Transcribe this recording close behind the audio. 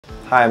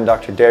Hi, I'm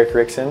Dr. Derek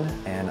Rickson,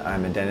 and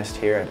I'm a dentist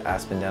here at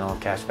Aspen Dental,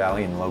 Cache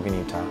Valley in Logan,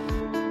 Utah.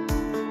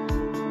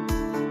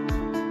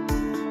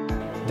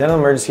 Dental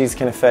emergencies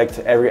can affect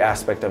every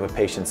aspect of a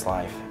patient's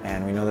life,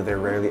 and we know that they're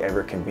rarely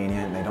ever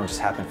convenient, and they don't just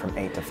happen from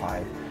 8 to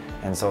 5.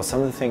 And so some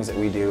of the things that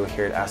we do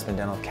here at Aspen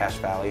Dental, Cache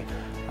Valley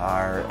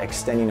are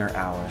extending our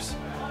hours,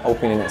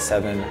 opening at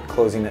 7,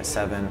 closing at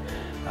 7.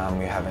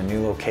 We have a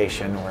new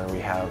location where we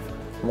have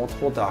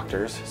multiple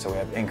doctors, so we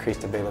have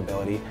increased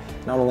availability.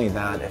 Not only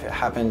that, if it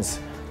happens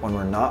when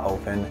we're not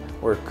open,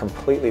 we're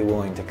completely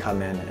willing to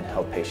come in and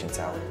help patients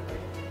out.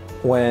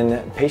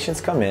 When patients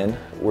come in,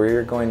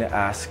 we're going to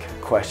ask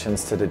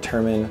questions to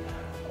determine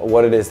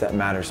what it is that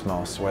matters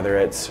most, whether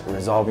it's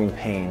resolving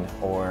pain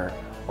or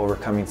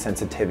overcoming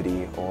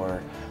sensitivity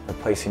or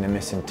replacing a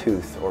missing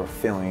tooth or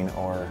filling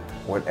or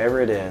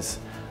whatever it is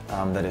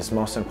that is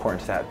most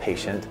important to that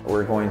patient.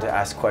 We're going to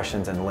ask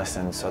questions and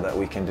listen so that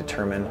we can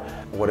determine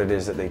what it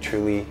is that they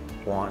truly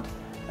want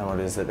and what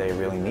it is that they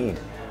really need,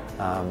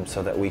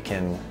 so that we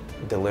can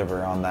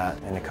deliver on that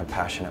in a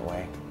compassionate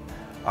way.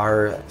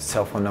 Our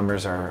cell phone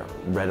numbers are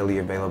readily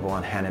available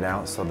and handed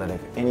out so that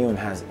if anyone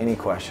has any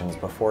questions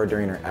before,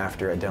 during, or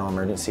after a dental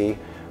emergency,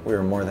 we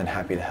are more than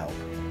happy to help.